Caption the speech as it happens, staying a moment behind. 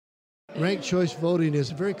Ranked choice voting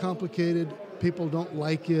is very complicated. People don't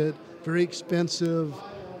like it, very expensive.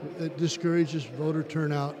 It discourages voter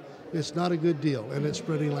turnout. It's not a good deal, and it's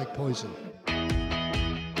spreading like poison.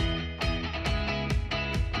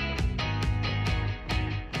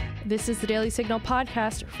 This is the Daily Signal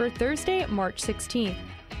podcast for Thursday, March 16th.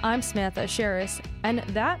 I'm Samantha Sherris, and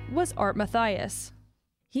that was Art Mathias.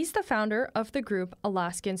 He's the founder of the group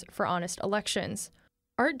Alaskans for Honest Elections.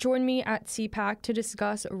 Art joined me at CPAC to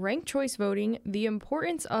discuss ranked choice voting, the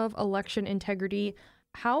importance of election integrity,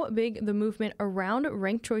 how big the movement around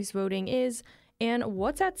ranked choice voting is, and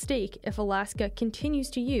what's at stake if Alaska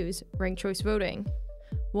continues to use ranked choice voting.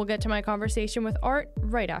 We'll get to my conversation with Art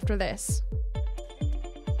right after this.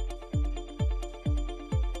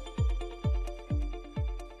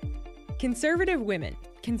 Conservative women,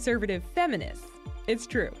 conservative feminists. It's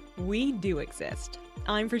true, we do exist.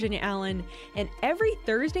 I'm Virginia Allen, and every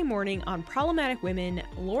Thursday morning on Problematic Women,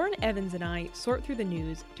 Lauren Evans and I sort through the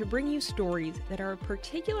news to bring you stories that are of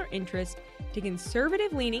particular interest to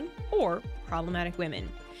conservative-leaning or problematic women.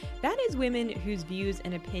 That is, women whose views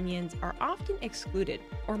and opinions are often excluded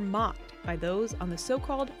or mocked by those on the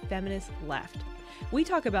so-called feminist left. We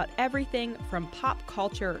talk about everything from pop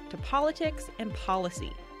culture to politics and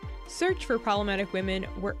policy. Search for Problematic Women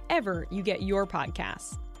wherever you get your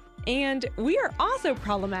podcasts. And we are also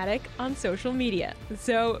problematic on social media,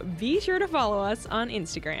 so be sure to follow us on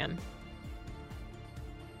Instagram.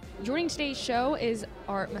 Joining today's show is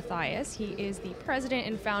Art Mathias. He is the president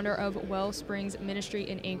and founder of Wellsprings Ministry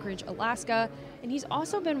in Anchorage, Alaska, and he's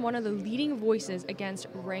also been one of the leading voices against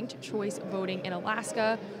ranked choice voting in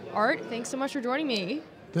Alaska. Art, thanks so much for joining me.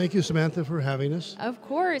 Thank you, Samantha, for having us. Of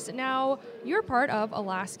course. Now, you're part of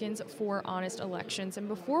Alaskans for Honest Elections, and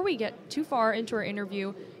before we get too far into our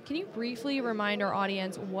interview, can you briefly remind our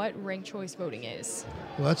audience what ranked choice voting is?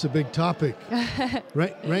 Well, that's a big topic.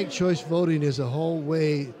 Ranked choice voting is a whole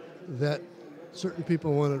way that certain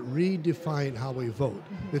people want to redefine how we vote.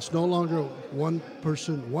 It's no longer one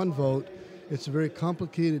person, one vote. It's a very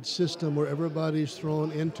complicated system where everybody's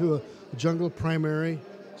thrown into a jungle primary.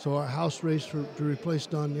 So our House race to replace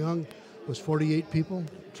Don Young was 48 people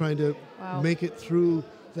trying to make it through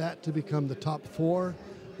that to become the top four.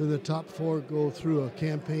 Then the top four go through a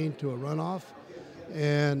campaign to a runoff.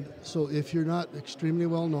 And so if you're not extremely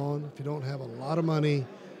well known, if you don't have a lot of money,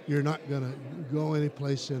 you're not going to go any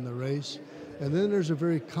place in the race. And then there's a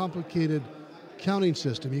very complicated counting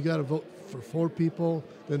system. You got to vote for four people,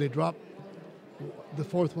 then they drop the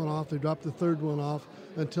fourth one off, they drop the third one off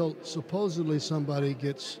until supposedly somebody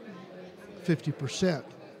gets 50%.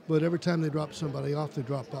 But every time they drop somebody off, they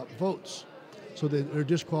drop out votes. So they're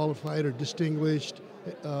disqualified or distinguished,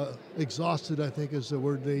 exhausted, I think is the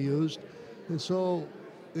word they used. And so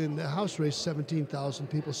in the House race, 17,000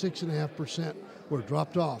 people, 6.5% were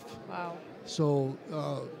dropped off. Wow. So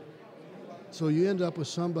you end up with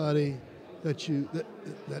somebody that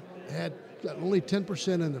had got only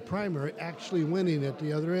 10% in the primary actually winning at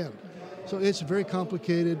the other end. So it's very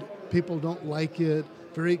complicated. People don't like it.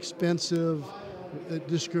 Very expensive. It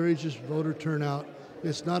discourages voter turnout.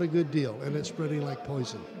 It's not a good deal, and it's spreading like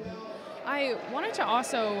poison. I wanted to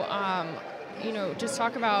also, just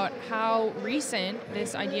talk about how recent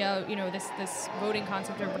this idea, this voting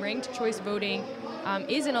concept of ranked choice voting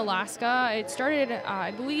is in Alaska. It started,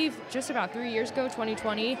 I believe, just about 3 years ago,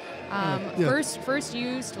 2020. First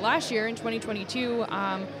used last year in 2022.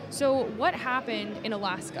 So what happened in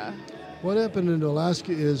Alaska? What happened in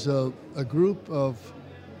Alaska is a group of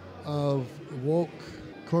woke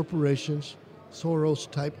corporations,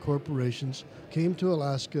 Soros-type corporations, came to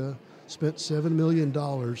Alaska, spent $7 million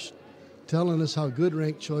telling us how good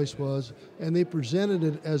ranked choice was, and they presented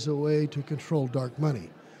it as a way to control dark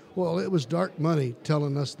money. Well, it was dark money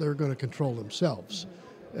telling us they're going to control themselves.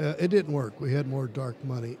 It didn't work. We had more dark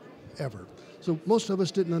money ever. So most of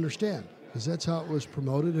us didn't understand, because that's how it was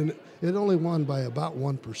promoted, and it only won by about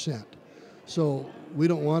 1%. So we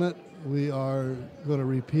don't want it. We are going to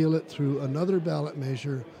repeal it through another ballot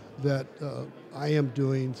measure that I am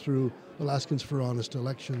doing through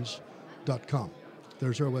AlaskansForHonestElections.com.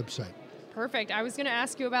 There's our website. Perfect. I was going to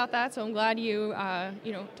ask you about that, so I'm glad you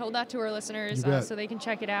told that to our listeners so they can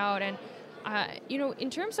check it out. And in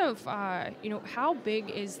terms of how big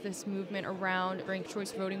is this movement around ranked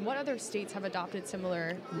choice voting? What other states have adopted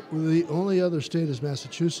similar? The only other state is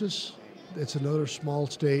Massachusetts. It's another small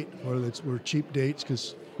state where we're cheap dates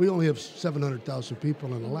because we only have 700,000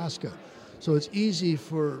 people in Alaska. So it's easy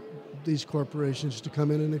for these corporations to come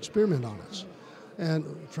in and experiment on us. And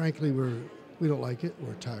frankly, we don't like it.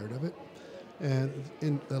 We're tired of it. And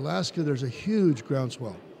in Alaska, there's a huge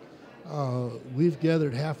groundswell. We've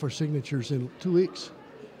gathered half our signatures in 2 weeks.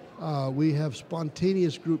 We have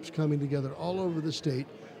spontaneous groups coming together all over the state,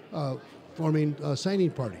 forming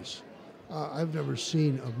signing parties. I've never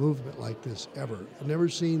seen a movement like this ever. I've never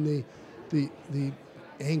seen the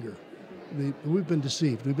anger. We've been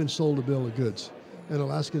deceived. We've been sold a bill of goods, and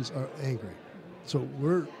Alaskans are angry. So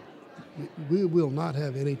we will not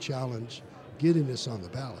have any challenge getting this on the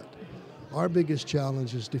ballot. Our biggest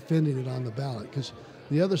challenge is defending it on the ballot, because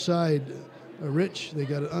the other side are rich. They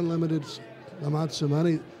got unlimited amounts of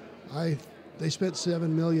money. They spent $7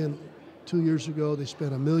 million 2 years ago. They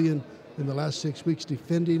spent $1 million in the last 6 weeks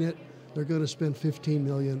defending it. They're going to spend $15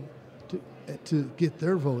 million to get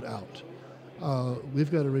their vote out.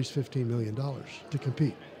 We've got to raise $15 million to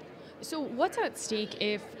compete. So what's at stake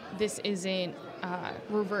if this isn't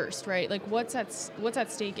reversed, right? Like what's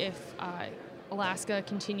at stake if Alaska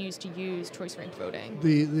continues to use choice ranked voting?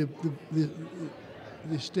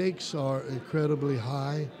 The stakes are incredibly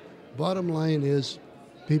high. Bottom line is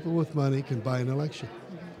people with money can buy an election.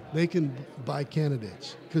 Mm-hmm. They can buy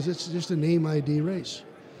candidates because it's just a name ID race.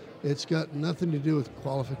 It's got nothing to do with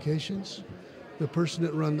qualifications. The person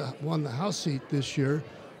that won the House seat this year,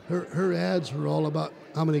 her ads were all about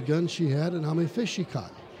how many guns she had and how many fish she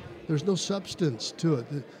caught. There's no substance to it.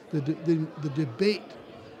 The debate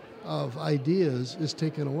of ideas is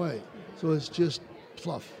taken away. So it's just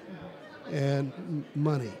fluff and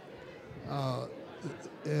money.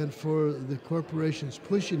 And for the corporations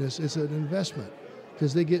pushing this, it's an investment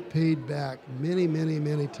because they get paid back many, many,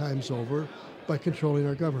 many times over by controlling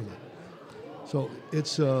our government. So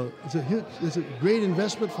it's a great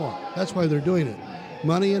investment for them. That's why they're doing it.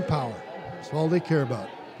 Money and power. That's all they care about.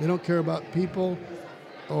 They don't care about people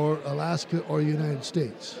or Alaska or United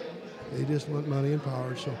States. They just want money and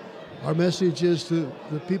power. So our message is to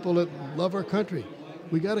the people that love our country,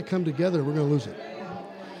 we got to come together. We're going to lose it.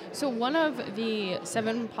 So one of the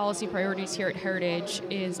 7 policy priorities here at Heritage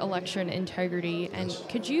is election integrity. And Yes.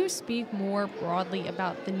 Could you speak more broadly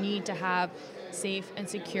about the need to have safe and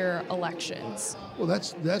secure elections? Well,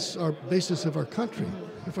 that's our basis of our country.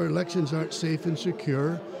 If our elections aren't safe and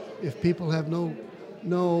secure, if people have no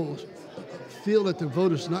feel that their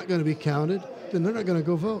vote is not going to be counted, then they're not going to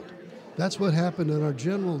go vote. That's what happened in our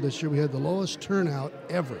general this year. We had the lowest turnout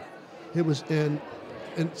ever. It was and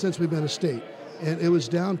since we've been a state, and it was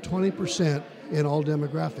down 20% in all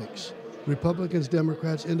demographics. Republicans,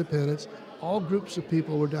 Democrats, Independents, all groups of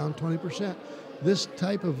people were down 20%. This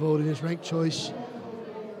type of voting, this ranked choice,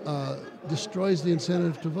 destroys the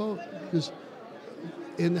incentive to vote. Because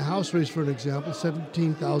in the House race, for an example,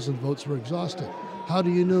 17,000 votes were exhausted. How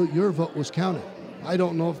do you know your vote was counted? I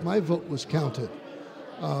don't know if my vote was counted.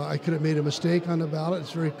 I could have made a mistake on the ballot.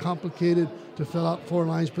 It's very complicated to fill out 4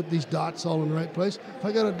 lines, put these dots all in the right place. If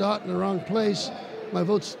I got a dot in the wrong place, my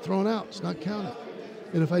vote's thrown out. It's not counted.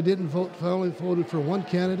 And if I didn't vote, if I only voted for one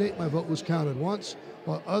candidate, my vote was counted once,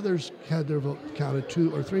 while others had their vote counted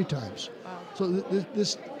 2 or 3 times. Wow. So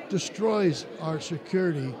this destroys our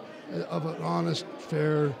security of an honest,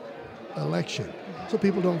 fair election. So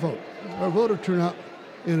people don't vote. Our voter turnout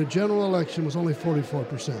in a general election was only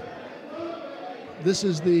 44%. This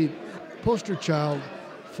is the poster child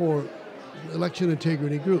for election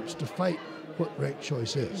integrity groups to fight what ranked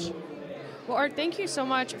choice is. Well, Art, thank you so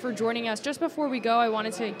much for joining us. Just before we go, I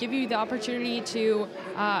wanted to give you the opportunity to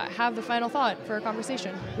have the final thought for our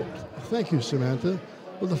conversation. Thank you, Samantha.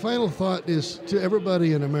 Well, the final thought is to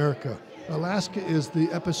everybody in America. Alaska is the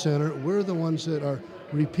epicenter. We're the ones that are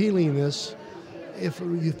repealing this. If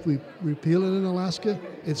we repeal it in Alaska,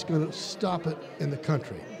 it's going to stop it in the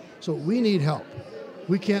country. So we need help.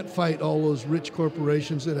 We can't fight all those rich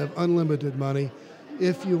corporations that have unlimited money.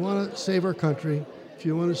 If you want to save our country, if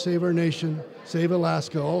you want to save our nation, save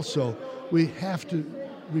Alaska also, we have to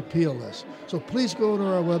repeal this. So please go to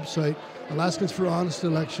our website,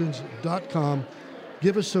 AlaskansForHonestElections.com.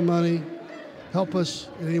 Give us some money. Help us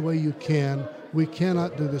in any way you can. We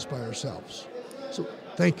cannot do this by ourselves. So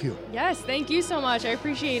thank you. Yes, thank you so much. I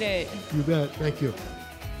appreciate it. You bet. Thank you.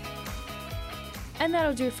 And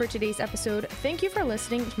that'll do it for today's episode. Thank you for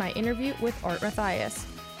listening to my interview with Art Mathias.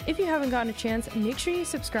 If you haven't gotten a chance, make sure you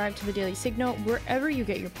subscribe to the Daily Signal wherever you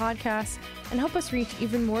get your podcasts and help us reach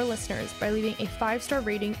even more listeners by leaving a 5-star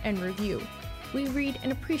rating and review. We read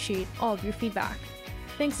and appreciate all of your feedback.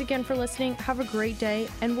 Thanks again for listening. Have a great day,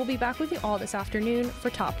 and we'll be back with you all this afternoon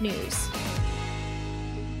for top news.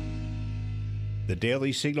 The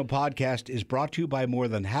Daily Signal podcast is brought to you by more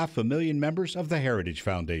than 500,000 members of the Heritage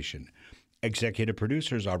Foundation. Executive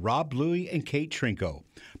producers are Rob Bluey and Kate Trinko.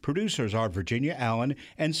 Producers are Virginia Allen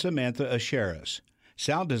and Samantha Asheris.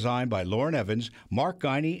 Sound design by Lauren Evans, Mark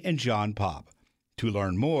Guiney, and John Popp. To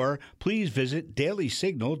learn more, please visit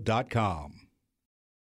dailysignal.com.